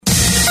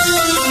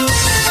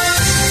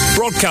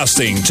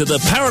broadcasting to the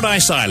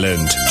Paradise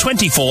Island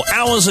 24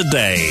 hours a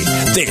day.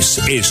 This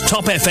is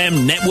Top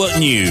FM Network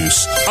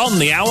News. On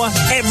the hour,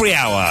 every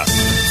hour.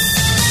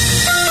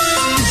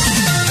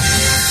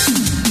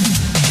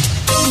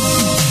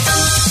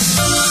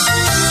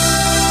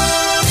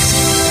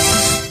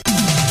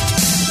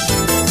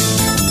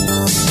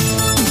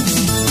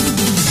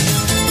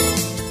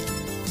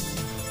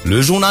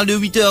 Le journal de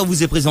 8h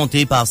vous est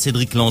présenté par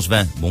Cédric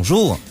Langevin.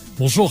 Bonjour.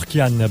 Bonjour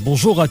Kian,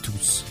 bonjour à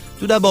tous.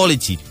 Tout d'abord les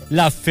titres.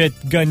 La fête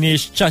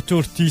Ganesh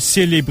Chaturthi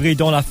célébrée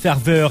dans la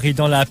ferveur et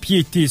dans la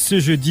piété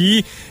ce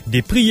jeudi.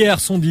 Des prières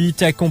sont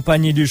dites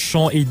accompagnées de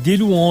chants et des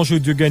louanges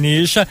de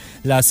Ganesh.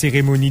 La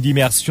cérémonie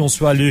d'immersion,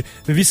 soit le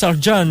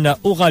Visarjan,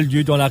 aura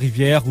lieu dans la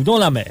rivière ou dans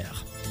la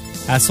mer.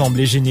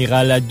 Assemblée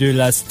générale de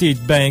la State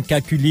Bank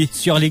acculée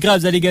sur les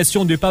graves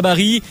allégations de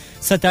Pabari.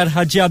 Sattar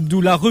Haji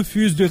Abdullah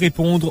refuse de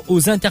répondre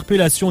aux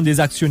interpellations des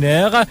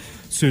actionnaires.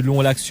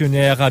 Selon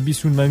l'actionnaire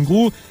Abissoun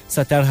Mangrou,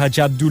 Sattar Haji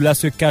Abdullah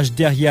se cache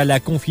derrière la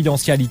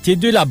confidentialité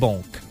de la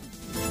banque.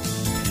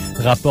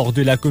 Rapport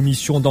de la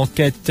commission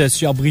d'enquête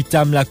sur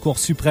Britam, la Cour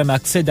suprême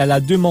accède à la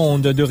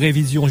demande de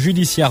révision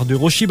judiciaire de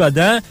Rochi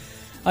Badin.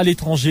 À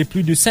l'étranger,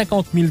 plus de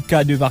 50 000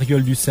 cas de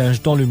variole du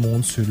singe dans le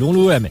monde selon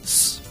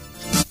l'OMS.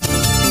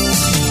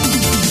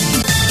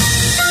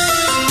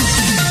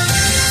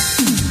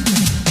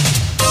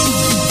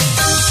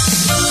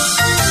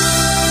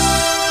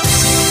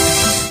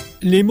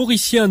 Les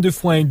Mauriciens de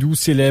Foindou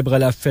célèbrent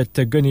la fête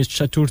Ganesh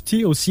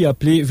Chaturthi, aussi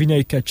appelée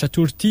Vinayaka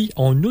Chaturthi,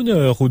 en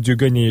honneur au dieu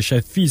Ganesh,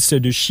 fils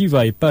de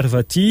Shiva et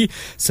Parvati.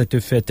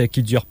 Cette fête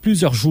qui dure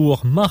plusieurs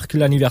jours marque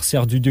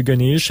l'anniversaire du dieu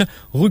Ganesh,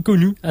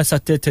 reconnu à sa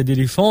tête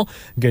d'éléphant.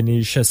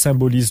 Ganesh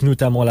symbolise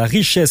notamment la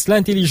richesse,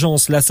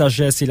 l'intelligence, la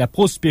sagesse et la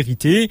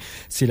prospérité.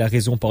 C'est la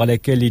raison pour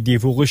laquelle les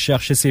dévots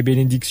recherchent ces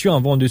bénédictions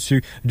avant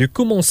de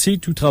commencer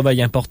tout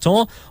travail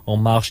important. En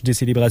marge des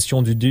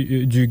célébrations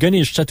du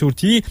Ganesh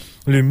Chaturthi,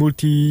 le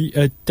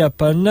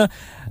Tapan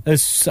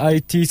a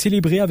été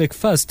célébré avec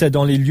faste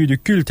dans les lieux de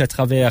culte à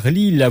travers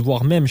l'île,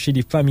 voire même chez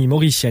des familles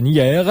mauriciennes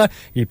hier.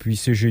 Et puis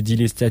ce jeudi,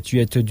 les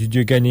statuettes du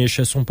dieu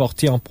Ganesh sont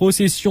portées en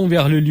procession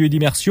vers le lieu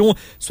d'immersion,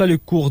 soit le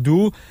cours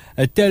d'eau,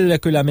 tel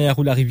que la mer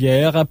ou la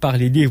rivière. Par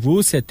les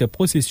dévots, cette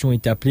procession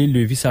est appelée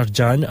le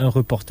Visarjan, un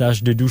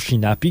reportage de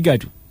Dushina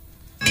Pigadou.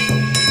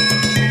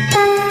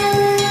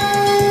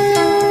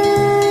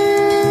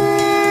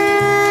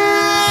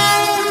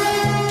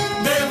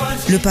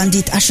 Le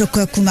pandit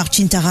Ashoka Kumar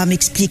Chintaram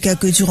explique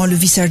que durant le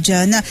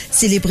Visarjan,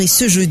 célébré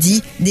ce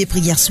jeudi, des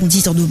prières sont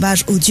dites en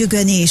hommage au dieu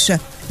Ganesh.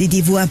 Les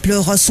dévots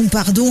implorent son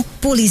pardon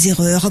pour les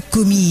erreurs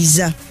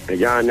commises.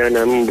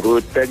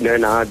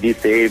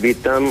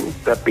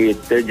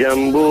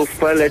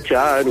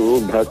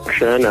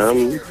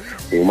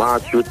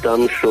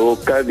 Umasutam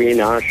shoka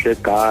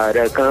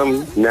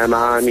vinashkarakam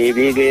namami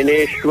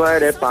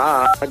Vigneshwar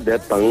pada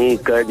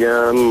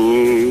pankajam.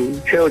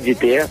 Chers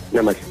auditeurs,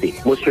 namasté.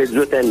 Moi souhaite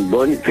une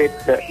bonne fête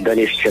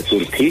Ganesh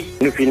Chaturthi.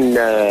 Nous finissons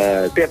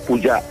faire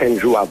puja un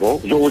jour avant.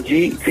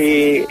 Aujourd'hui,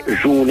 c'est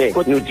journée.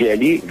 Nous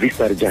disons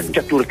Visarjan.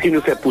 Chaturthi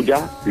nous fait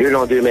puja. Le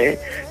lendemain,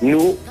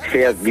 nous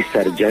faisons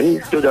Visarjan.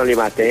 Tout dans les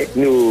matins,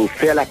 nous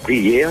faisons la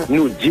prière.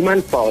 Nous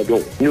demandons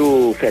pardon.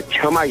 Nous faisons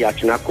Chama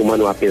Yachna, comment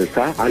on appelle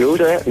ça. Alors,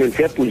 nous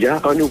puja,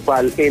 quand nous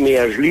parlons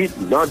émerger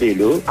dans des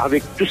lots,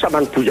 avec tout ça,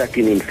 puja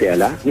qui nous fait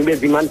là, nous me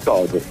demandons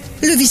pardon.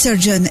 Le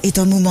Visarjan est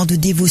un moment de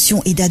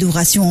dévotion et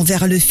d'adoration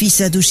envers le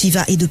fils de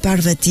Shiva et de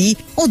Parvati.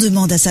 On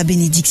demande à sa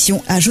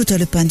bénédiction, ajoute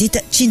le pandit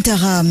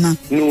Chintaram.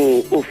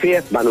 Nous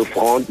offrons ban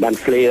offrande, ban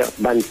fleurs,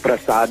 ban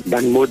prasad,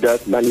 ban modak,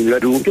 ban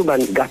ladou, tout ban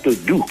gâteau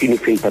doux qui nous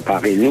fait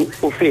préparer. Nous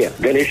offrons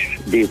Ganesh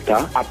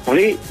Devta.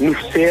 Après, nous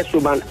faisons ce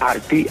ban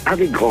arti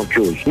avec grand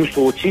chose. Nous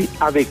sortis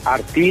avec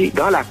arti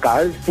dans la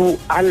case pour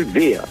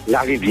aller la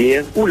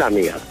rivière ou la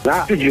mer.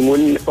 Là, tout le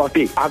monde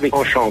porté avec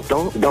en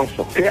chantant,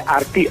 dansant. Faire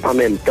arti en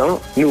même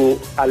temps, nous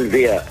allons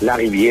vers la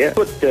rivière.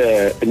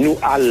 Nous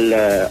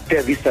allons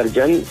faire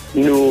Visarjan,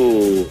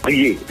 nous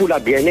prier pour la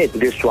bien-être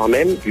de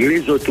soi-même,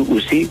 les autres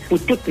aussi, pour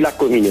toute la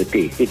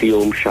communauté. Et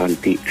Om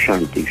Shanti,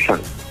 Shanti,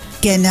 Shanti.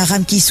 Ken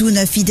Ramkissoun,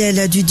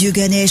 fidèle du dieu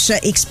Ganesh,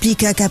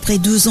 explique qu'après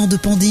 2 ans de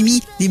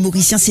pandémie, les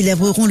Mauriciens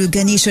célèbreront le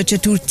Ganesh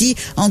Chaturthi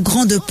en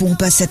grande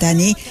pompe cette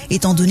année,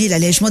 étant donné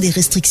l'allègement des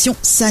restrictions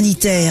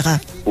sanitaires.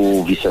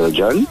 Au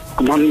Visarjan,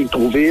 comment nous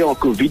trouver en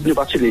Covid, nous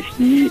pas se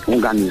laisser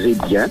organiser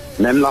bien.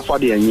 Même la fois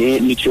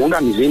dernière, nous sommes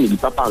organisés, mais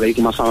pas pareil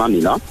comme ça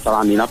l'année là.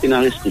 L'année là, pendant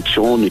la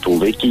restriction, nous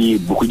trouvons qu'il y a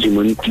beaucoup de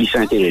gens qui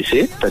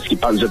s'intéressent, parce qu'ils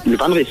parlent de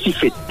pas de récit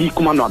fait,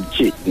 comment nous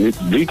habitués.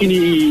 Vu que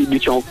nous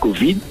sommes en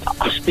Covid,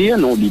 aspect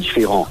non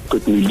différent. Que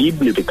nous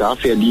libres, nous pouvons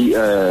faire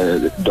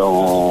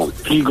dans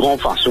plus grande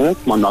façon,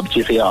 comme on a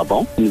habitué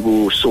avant.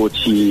 Nous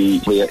sortir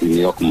une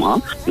heure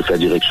nous faire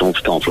direction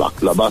en flac.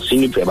 Là-bas, si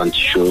nous faisons un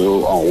petit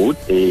show en route,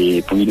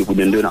 et puis nous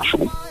pouvons donner la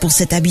chance. Pour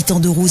cet habitant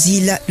de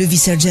Rose-Île, le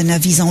Visarjan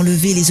vise à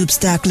enlever les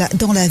obstacles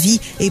dans la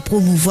vie et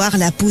promouvoir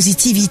la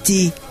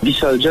positivité.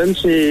 Visarjan,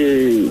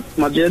 c'est,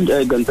 ma dire,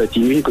 Ganpati,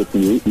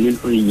 nous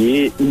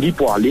prier, dit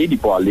pour aller,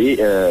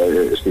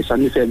 c'est ça,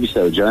 nous faire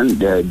Visarjan,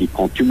 des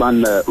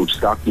contumanes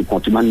obstacles, des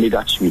contumanes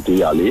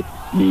négativités, aller.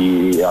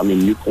 il a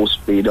mieux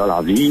prospérer dans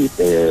la vie,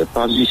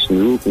 pas juste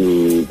nous,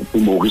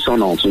 pour Maurice en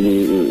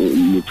entier,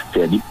 nous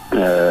fait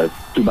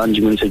tout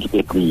le monde qui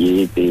peut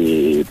prier,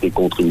 peut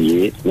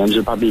contribuer. Même je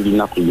n'ai pas béni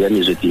la prière,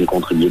 mais je peux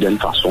contribuer d'une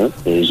façon.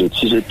 Et j'ai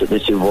décidé de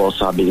recevoir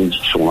sa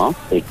bénédiction-là,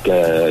 et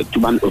que tout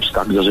le monde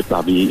obstacle de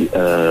la vie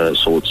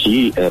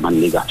sorti, ma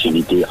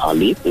négativité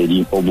aller, et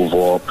il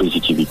promouvoir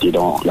positivité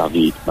dans la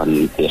vie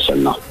de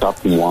personne-là.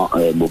 Pour moi,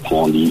 beaucoup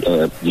on dit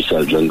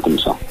jeune comme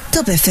ça.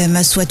 Top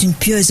FM souhaite une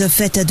pieuse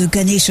fête de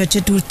Ganesh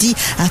Chaturthi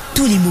à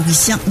tous les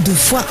Mauriciens de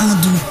foi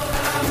hindoue.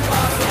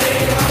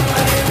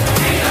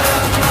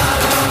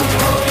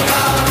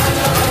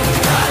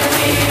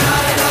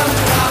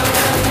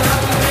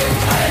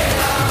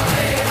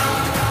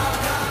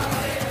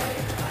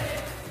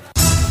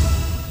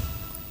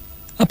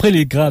 Après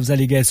les graves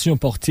allégations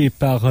portées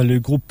par le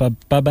groupe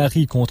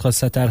Babari contre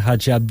Sattar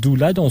Haji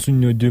Abdullah dans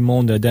une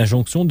demande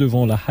d'injonction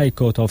devant la High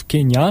Court of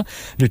Kenya,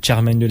 le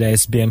chairman de la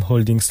SBM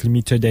Holdings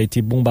Limited a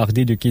été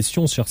bombardé de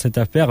questions sur cette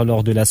affaire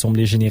lors de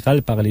l'Assemblée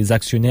générale par les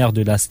actionnaires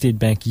de la State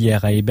Bank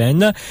hier à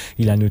Eben.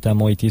 Il a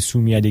notamment été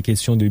soumis à des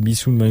questions de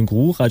Bisoun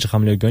Mengrou,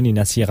 Rajram Legun et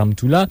Nassir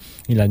Hamtoula.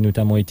 Il a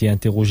notamment été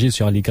interrogé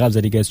sur les graves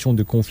allégations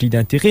de conflit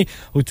d'intérêts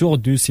autour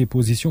de ses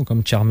positions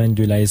comme chairman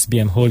de la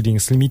SBM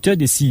Holdings Limited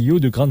et CEO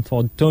de Grant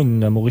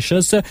Thornton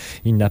Mauritius.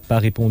 Il n'a pas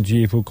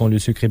répondu évoquant le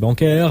secret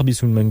bancaire.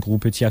 Bisoun Mengrou,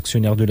 petit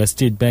actionnaire de la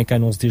State Bank,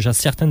 annonce déjà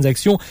certaines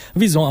actions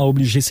visant à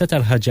obliger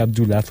Sattar Haji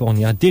Abdullah à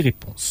fournir des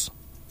réponses.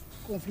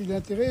 Conflit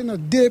d'intérêt,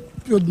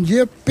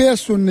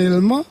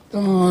 personnellement,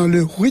 dans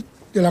le RIT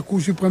de la Cour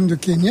suprême de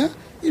Kenya,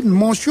 il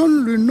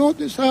mentionne le nom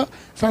de Sattar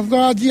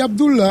Haji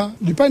Abdullah.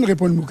 Il n'y a pas une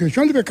réponse à ma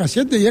question, il n'y a pas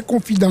de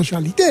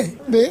confidentialité.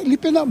 Mais il n'y a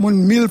pas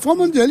mille fois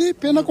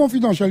de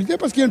confidentialité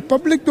parce qu'il y a un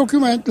public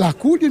document. La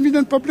Cour dit qu'il y a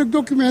un public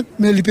document.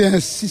 Mais il peut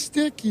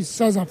insister que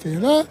ces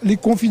affaires-là, les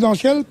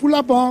confidentielles pour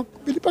la banque.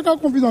 Mais il n'y a pas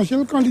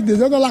confidentiel quand il est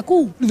déjà dans la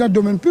Cour, il est dans le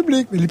domaine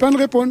public. Mais il n'y a pas de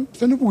réponse.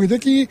 C'est nous pour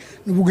qui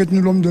nous pour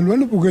l'homme de loi,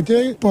 nous pour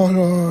par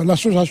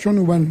l'association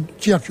nous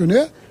qui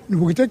actionnaire, nous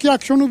pour qui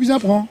action nous besoin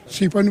prendre.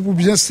 C'est pas nous pour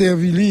bien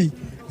servir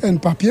un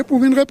papier pour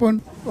venir répondre.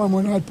 On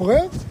a la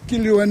preuve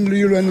qu'il y a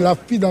un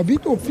affidavit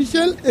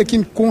officiel et qui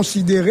est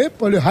considéré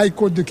par le High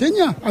Court de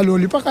Kenya. Alors, il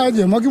n'y a pas qu'à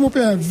dire, moi qui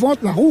m'invente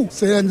la roue.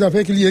 C'est une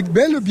affaire qui est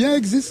bel et bien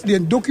existe. Il y a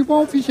un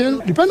document officiel.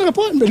 Il n'y a pas de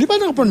réponse. Il n'y a pas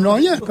de réponse, non,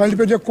 rien. Quand il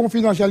peut dire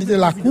confidentialité,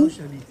 la Cour.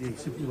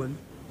 C'est pour un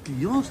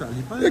client, ça.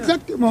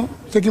 Exactement.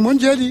 C'est ce qu'ils m'ont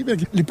déjà dit.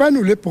 Il pas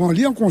nous les prend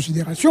en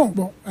considération.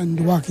 Bon, un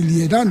droit qu'il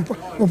y ait là, on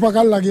ne peut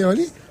pas la guerre,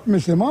 mais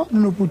c'est moi,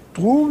 nous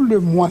trouvons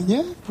le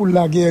moyen pour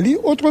la guerre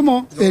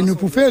autrement. Et nous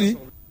pouvons faire.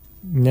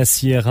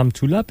 Nassir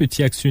Hamtoula,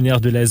 petit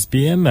actionnaire de la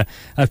SBM,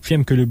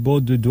 affirme que le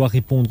board doit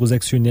répondre aux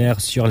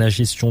actionnaires sur la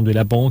gestion de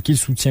la banque. Il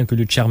soutient que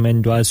le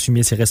chairman doit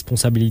assumer ses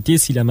responsabilités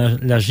s'il a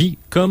agit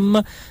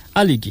comme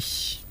allégué.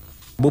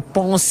 Vous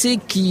pensez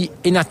qu'il y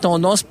a une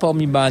tendance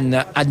parmi les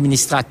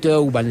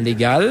administrateurs ou les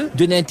légal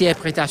d'une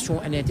interprétation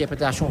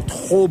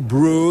trop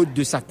broad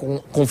de sa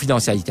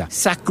confidentialité.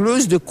 Sa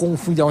clause de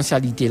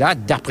confidentialité là,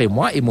 d'après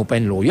moi et mon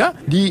pen lawyer,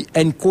 dit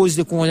une cause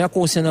de confidentialité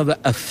concernant the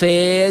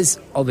affairs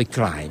of a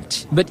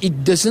client, but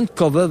it doesn't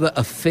cover the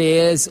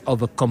affairs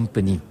of a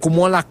company.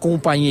 Comment la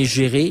compagnie est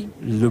gérée,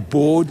 le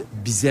board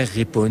bizarre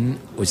répond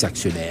aux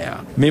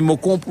actionnaires. Mais je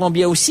comprends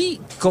bien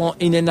aussi quand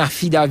il y a un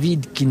affidavit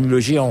qui nous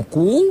loge en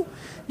cours,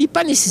 il n'est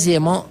pas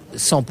nécessairement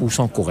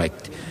 100%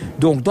 correct.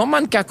 Donc, dans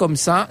un cas comme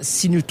ça,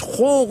 si nous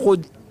trop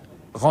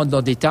rentrons dans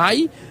le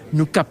détail,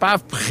 nous sommes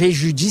capables de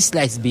préjudice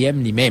la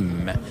SBM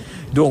lui-même.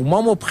 Donc,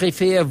 moi, je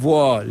préfère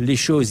voir les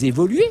choses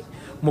évoluer.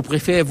 Je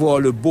préfère voir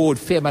le board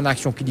faire une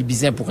action qui dit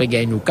bizarre pour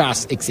gagner nos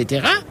casses,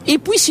 etc. Et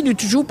puis, si nous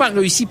toujours pas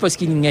réussi parce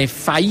qu'il y a une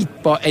faillite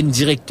par un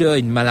directeur,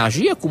 une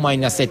maladie, comment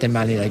il y a certaines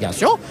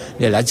allégations,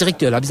 la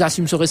directeur a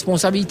assume ses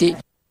responsabilités.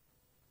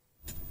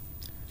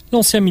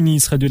 L'ancien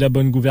ministre de la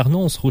Bonne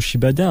Gouvernance, Roshi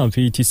Badin,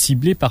 avait été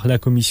ciblé par la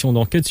commission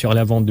d'enquête sur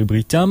la vente de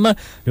Britam.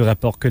 Le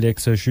rapport que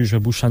l'ex-juge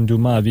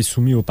Bouchandouma avait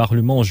soumis au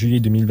Parlement en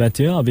juillet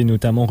 2021 avait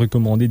notamment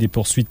recommandé des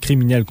poursuites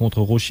criminelles contre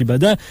Roshi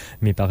Badin.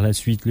 Mais par la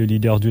suite, le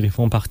leader du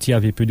Réforme Parti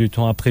avait peu de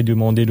temps après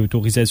demandé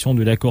l'autorisation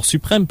de la Cour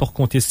suprême pour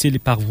contester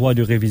par voie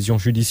de révision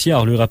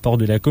judiciaire le rapport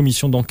de la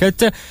commission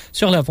d'enquête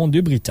sur la vente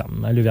de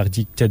Britam. Le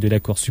verdict de la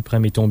Cour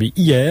suprême est tombé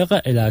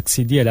hier. Elle a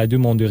accédé à la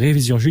demande de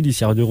révision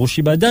judiciaire de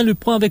Roshi Badin. Le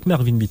point avec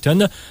Marvin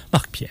Bitton.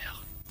 Marc Pierre.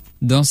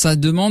 Dans sa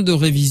demande de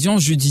révision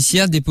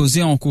judiciaire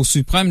déposée en Cour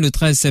suprême le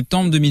 13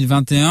 septembre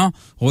 2021,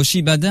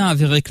 Roshi Badin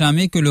avait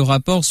réclamé que le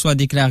rapport soit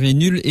déclaré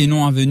nul et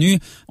non avenu,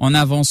 en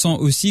avançant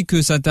aussi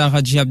que Sattar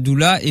Haji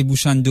Abdullah et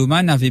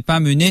Bouchandouma n'avaient pas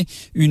mené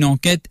une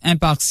enquête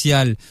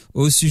impartiale.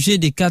 Au sujet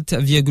des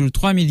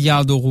 4,3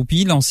 milliards de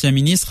roupies, l'ancien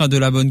ministre de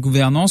la Bonne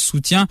Gouvernance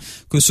soutient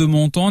que ce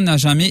montant n'a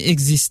jamais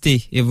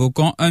existé,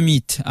 évoquant un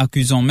mythe,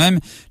 accusant même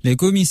les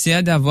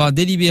commissaires d'avoir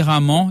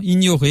délibérément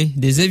ignoré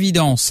des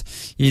évidences.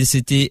 Il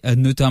s'était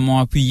notamment notamment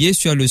appuyé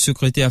sur le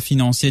secrétaire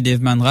financier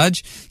Dev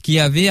Manraj, qui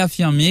avait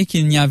affirmé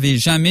qu'il n'y avait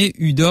jamais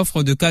eu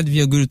d'offre de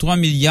 4,3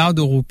 milliards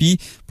de roupies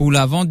pour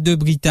la vente de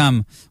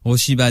Britam.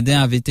 Roshi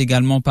Badin avait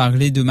également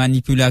parlé de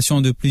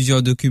manipulation de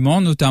plusieurs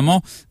documents,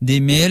 notamment des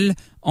mails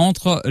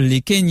entre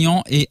les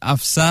Kenyans et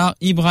Afsar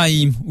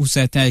Ibrahim, où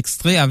certains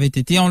extraits avaient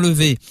été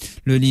enlevés.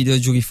 Le leader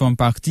du Reform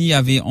Party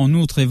avait en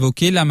outre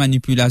évoqué la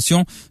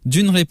manipulation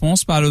d'une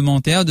réponse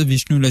parlementaire de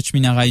Vishnu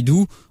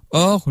Lakshminarayalu.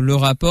 Or, le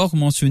rapport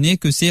mentionnait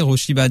que c'est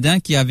Roshi Badin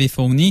qui avait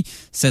fourni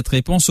cette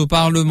réponse au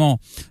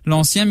Parlement.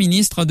 L'ancien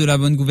ministre de la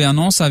Bonne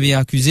Gouvernance avait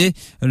accusé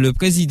le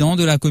président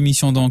de la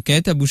commission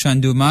d'enquête, Bhushan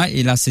Doma,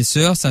 et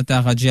l'assesseur,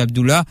 Sattar Haji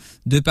Abdullah,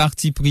 de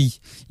parti pris.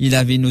 Il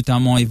avait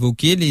notamment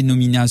évoqué les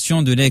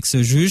nominations de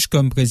l'ex-juge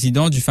comme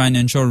président du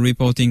Financial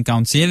Reporting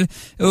Council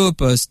et au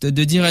poste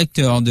de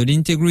directeur de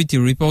l'Integrity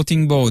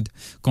Reporting Board.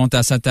 Quant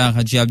à Sattar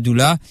Haji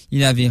Abdullah,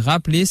 il avait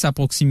rappelé sa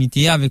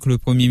proximité avec le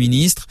Premier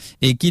ministre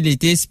et qu'il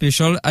était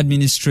Special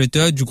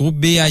Administrateur du groupe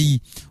BAI.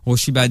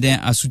 Roshi Badin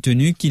a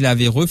soutenu qu'il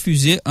avait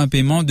refusé un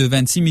paiement de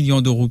 26 millions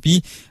de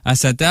roupies à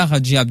Sattar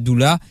Haji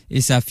Abdullah et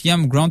sa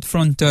firme Grant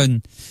Thornton.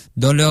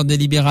 Dans leur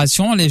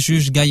délibération, les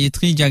juges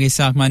Gayatri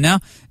Jagesarmana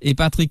et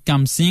Patrick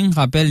Kamsing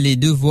rappellent les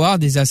devoirs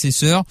des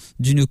assesseurs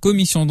d'une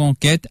commission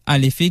d'enquête à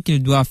l'effet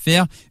qu'ils doivent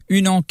faire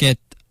une enquête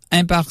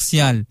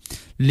impartiale.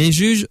 Les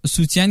juges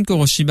soutiennent que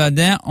Roshi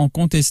Badin, en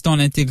contestant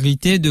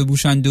l'intégrité de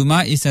Bhushan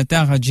Doma et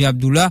Sattar Haji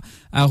Abdullah,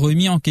 a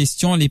remis en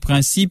question les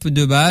principes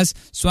de base,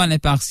 soit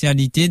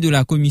l'impartialité de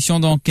la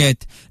commission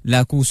d'enquête.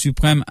 La Cour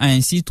suprême a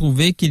ainsi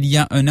trouvé qu'il y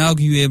a un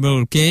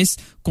arguable case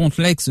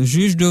contre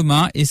l'ex-juge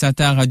Doma et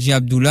Sattar Haji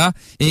Abdullah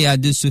et a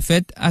de ce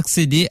fait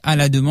accédé à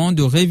la demande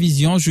de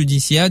révision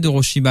judiciaire de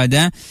Roshi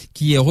Badin,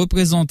 qui est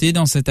représenté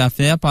dans cette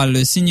affaire par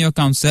le senior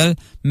counsel,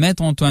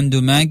 Maître Antoine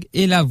Domingue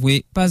et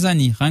l'avoué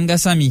Pazani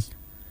Rangasamy.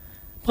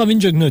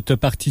 Pravin Jugnauth a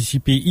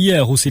participé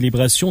hier aux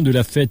célébrations de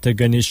la fête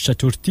Ganesh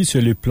Chaturthi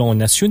sur le plan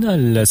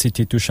national.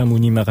 C'était au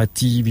Chamonix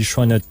Marathi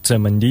Vishwanath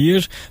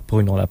Mandir.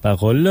 Prenant la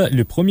parole,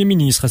 le Premier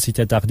ministre s'est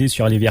attardé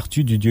sur les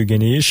vertus du dieu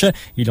Ganesh.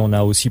 Il en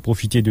a aussi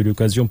profité de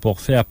l'occasion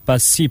pour faire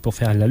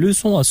la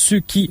leçon à ceux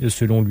qui,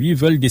 selon lui,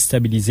 veulent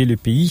déstabiliser le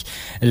pays,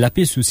 la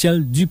paix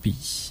sociale du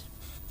pays.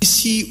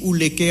 Si ou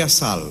le cœur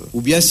sale, ou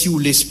bien si ou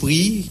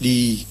l'esprit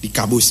li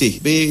cabossé,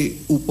 mais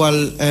ou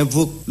parle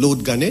invoque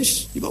l'autre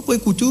Ganesh, il va pas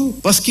écouter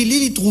parce qu'il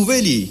il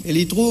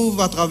trouve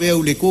à travers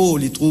ou l'écho,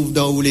 il trouve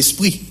dans ou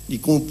l'esprit, il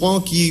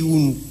comprend qui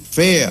ou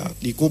faire,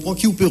 il comprend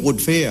qui ou peut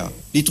faire,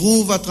 il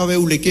trouve à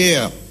travers ou le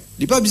cœur,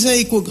 il pas besoin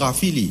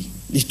d'échographie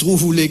il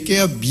trouve où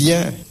l'équerre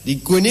bien, il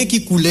connaît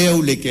qui couleur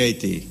où l'équerre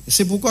était.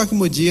 C'est pourquoi il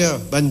me dit,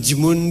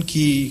 bandimoun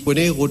qui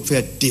connaît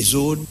faire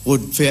désordre,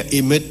 faire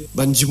émettre,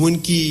 bandimoun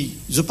qui,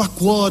 je pas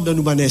croire dans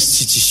nos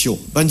institutions,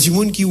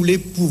 bandimoun qui voulait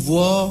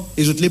pouvoir,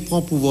 et autres les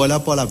prend pouvoir là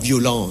par la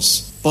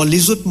violence, par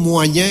les autres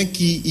moyens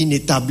qui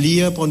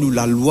inétablir par nous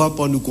la loi,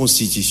 par nos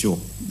constitutions.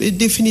 Mais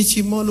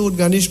définitivement, l'autre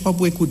Ganesh pas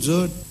pour écouter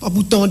autres, pas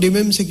pour tendre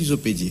même ce qu'ils ont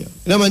pu dire.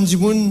 Là, man dit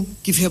moun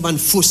qui fait une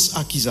fausse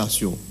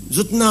accusation.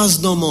 Autres nas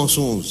dans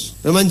mensonge.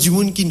 Là, man dit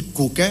moun qui est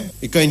coquin,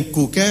 et quand une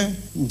coquin,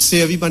 il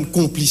servi par une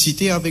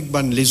complicité avec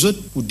les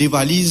autres pour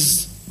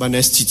dévaliser une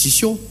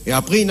institution. Et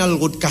après, il a le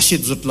droit de cacher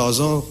les autres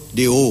l'argent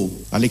dehors,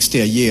 à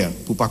l'extérieur,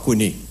 pour pas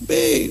connaître.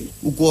 Mais,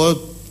 ou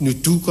quoi, nous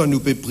tous, quand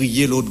nous pouvons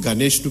prier l'autre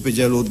Ganesh, nous pouvons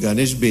dire l'autre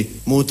Ganesh,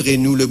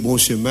 montrez-nous le bon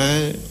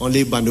chemin,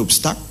 enlève un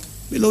obstacle.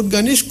 Mais l'autre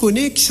Ganesh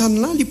connaît qui s'en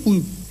là, il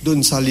peut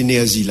donner sa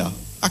l'énergie là.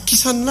 À qui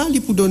s'en là,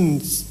 il peut donner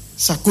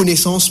sa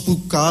connaissance pour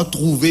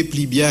trouver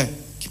plus bien,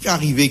 qui peut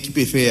arriver, qui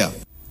peut faire.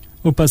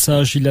 Au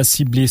passage, il a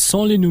ciblé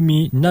sans les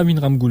nommer Navin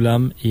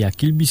Ramgoolam et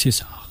Akil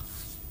Bissessar.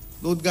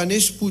 L'autre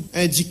Ganesh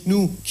indique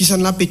nous qui s'en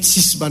là peut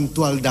 6 ban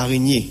toile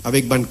d'araignée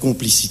avec ban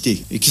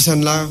complicité et qui s'en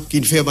là qui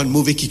ne fait ban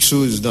mauvais quelque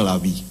chose dans la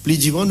vie. Plus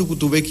divin nous pour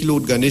trouver qui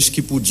l'autre Ganesh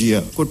qui pour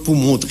dire, pour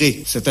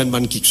montrer certaines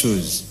ban quelque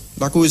chose.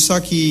 D'accord, c'est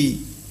ça qui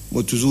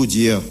moi toujours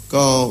dire,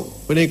 quand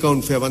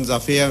on fait des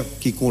affaires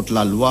qui contre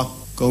la loi,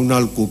 quand on a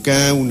le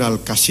coquin, on a le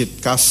cachet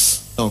de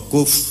casse dans le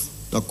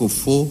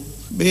coffre,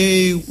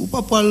 mais ou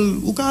pas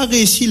ou quand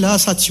réussi là, à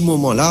ce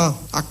moment-là,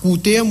 à court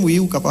terme, oui,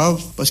 ou capable,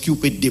 parce qu'il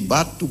peut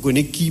débattre, ou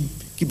connaît qui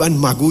ban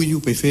magouille ou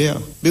peut faire,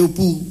 mais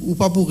ou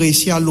pas pour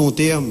réussir à long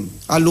terme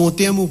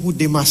ou pour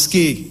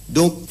démasquer.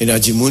 Donc il y a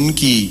des gens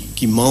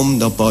qui membre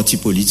d'un parti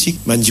politique,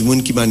 il y a des gens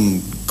qui sont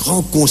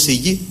grand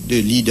conseiller de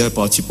leader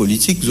parti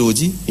politique,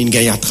 aujourd'hui, ils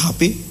gagnent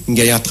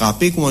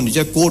attrapé, comment on dit,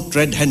 caught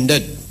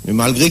red-handed. Mais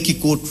malgré qu'ils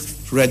caught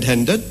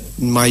red-handed,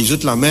 ils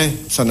mettent la main,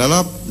 ça n'a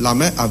la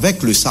main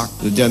avec le sac,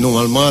 c'est-à-dire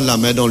normalement la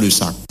main dans le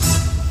sac.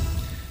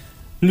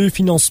 Le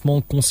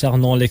financement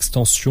concernant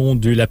l'extension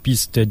de la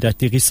piste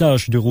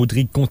d'atterrissage de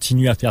Rodrigue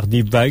continue à faire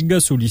des vagues,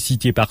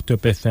 sollicité par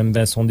Top FM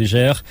Vincent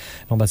Dégère.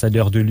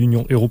 L'ambassadeur de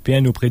l'Union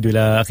européenne auprès de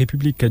la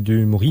République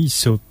de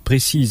Maurice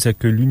précise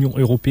que l'Union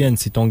européenne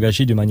s'est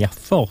engagée de manière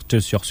forte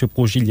sur ce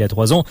projet il y a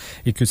 3 ans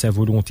et que sa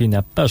volonté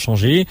n'a pas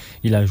changé.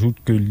 Il ajoute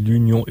que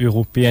l'Union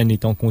européenne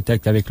est en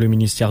contact avec le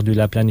ministère de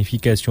la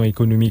Planification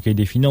économique et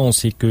des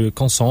Finances et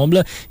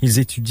qu'ensemble, ils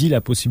étudient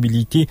la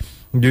possibilité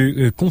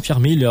de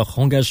confirmer leur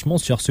engagement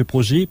sur ce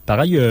projet projet par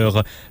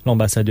ailleurs.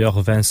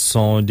 L'ambassadeur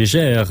Vincent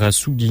Degère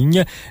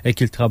souligne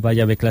qu'il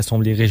travaille avec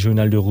l'Assemblée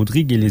régionale de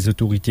Rodrigue et les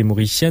autorités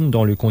mauriciennes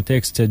dans le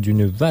contexte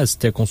d'une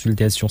vaste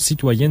consultation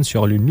citoyenne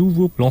sur le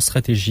nouveau plan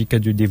stratégique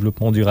de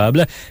développement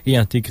durable et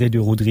intégré de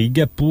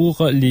Rodrigue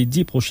pour les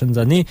 10 prochaines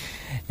années.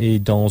 Et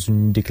dans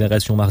une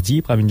déclaration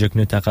mardi, Pravin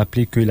Jagnet a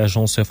rappelé que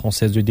l'Agence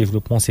française de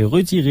développement s'est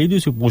retirée de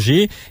ce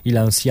projet. Il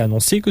a ainsi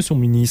annoncé que son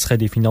ministre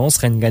des Finances,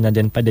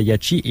 Renganaden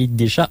Padayachi, est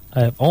déjà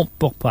en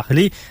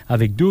pourparlers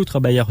avec d'autres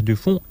bailleurs de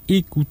fonds.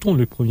 Écoutons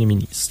le Premier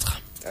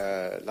ministre.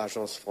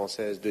 L'Agence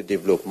française de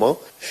développement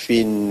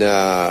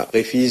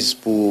refuse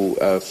pour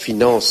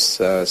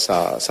finance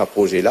sa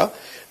projet-là,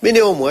 mais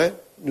néanmoins,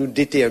 nous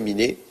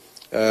déterminés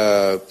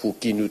pour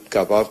qu'ils nous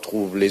capables de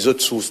trouver les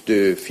autres sources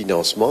de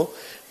financement.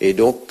 Et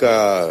donc,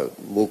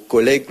 mon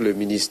collègue, le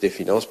ministre des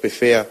Finances, peut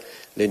faire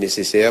les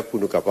nécessaires pour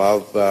nous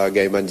capables de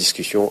gagner une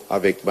discussion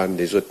avec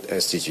les autres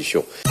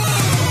institutions.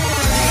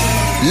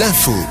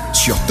 L'info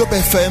sur Top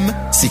FM,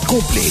 c'est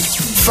complet,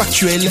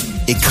 factuel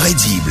et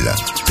crédible.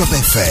 Top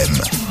FM,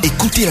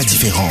 écoutez la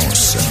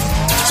différence.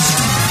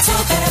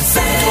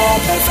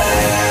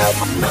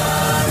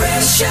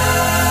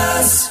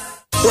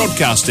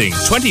 Broadcasting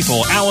 24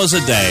 hours a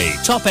day.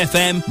 Top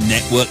FM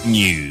Network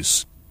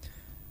News.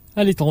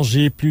 À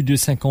l'étranger, plus de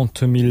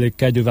 50 000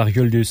 cas de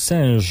variole de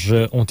singe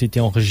ont été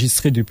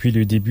enregistrés depuis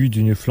le début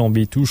d'une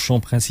flambée touchant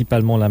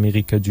principalement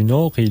l'Amérique du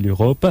Nord et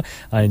l'Europe,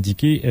 a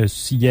indiqué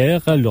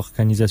hier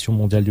l'Organisation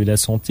mondiale de la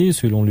santé.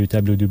 Selon le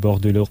tableau de bord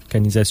de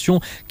l'organisation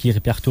qui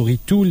répertorie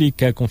tous les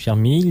cas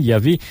confirmés, il y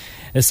avait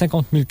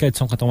 50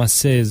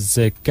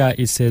 496 cas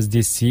et 16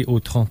 décès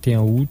au 31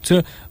 août.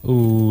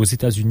 Aux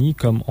États-Unis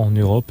comme en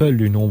Europe,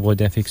 le nombre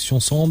d'infections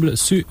semble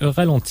se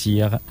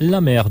ralentir.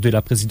 La mère de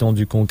la présidente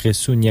du Congrès,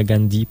 Sonia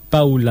Gandhi,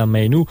 Paola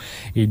Mainu,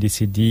 est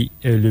décédée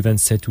le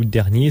 27 août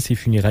dernier. Ses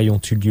funérailles ont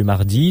eu lieu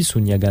mardi.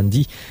 Sonia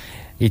Gandhi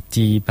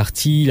était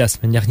partie la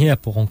semaine dernière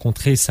pour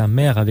rencontrer sa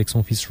mère avec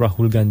son fils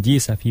Rahul Gandhi et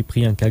sa fille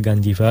Priyanka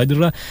Gandhi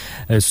Vadra.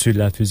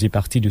 Cela faisait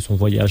partie de son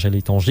voyage à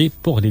l'étranger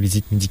pour les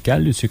visites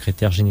médicales. Le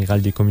secrétaire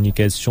général des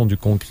communications du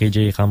Congrès,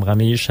 Jairam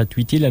Ramesh, a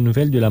tweeté la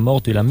nouvelle de la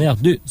mort de la mère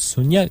de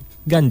Sonia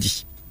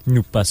Gandhi.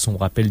 Nous passons au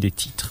rappel des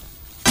titres.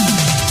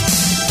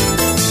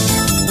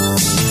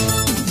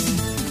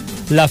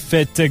 La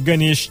fête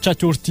Ganesh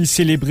Chaturthi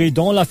célébrée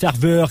dans la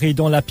ferveur et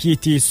dans la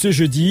piété ce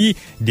jeudi.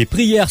 Des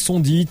prières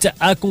sont dites,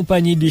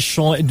 accompagnées des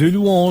chants de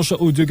louanges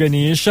au dieu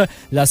Ganesh.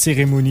 La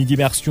cérémonie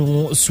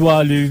d'immersion,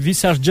 soit le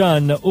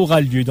Visarjan, aura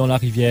lieu dans la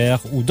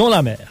rivière ou dans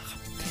la mer.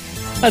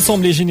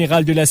 Assemblée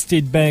générale de la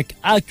State Bank,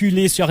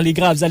 acculée sur les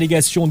graves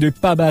allégations de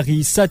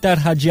Pabari,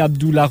 Sattar Haji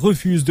Abdullah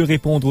refuse de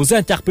répondre aux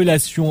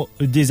interpellations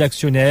des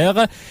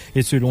actionnaires.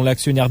 Et selon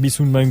l'actionnaire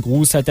Bissoun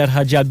Mangrou, Sattar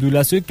Haji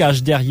Abdullah se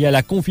cache derrière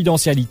la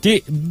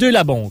confidentialité de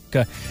la banque.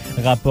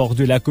 Rapport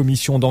de la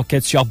commission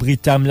d'enquête sur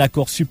Britam, la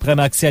Cour suprême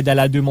accède à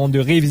la demande de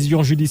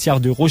révision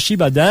judiciaire de Rochi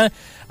Badin.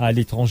 À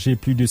l'étranger,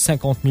 plus de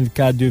 50 000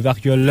 cas de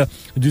variole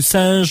du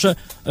singe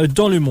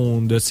dans le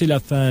monde. C'est la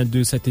fin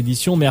de cette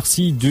édition.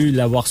 Merci de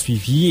l'avoir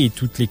suivi et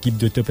toute l'équipe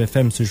de Top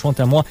FM se joint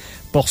à moi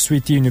pour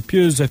souhaiter une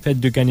pieuse fête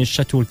de Ganesh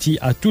Chaturthi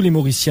à tous les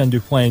Mauriciens de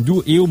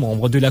Point-Hindou et aux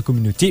membres de la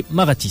communauté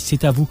Marathi.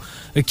 C'est à vous,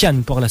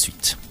 Kian, pour la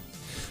suite.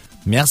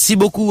 Merci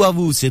beaucoup à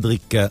vous,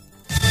 Cédric.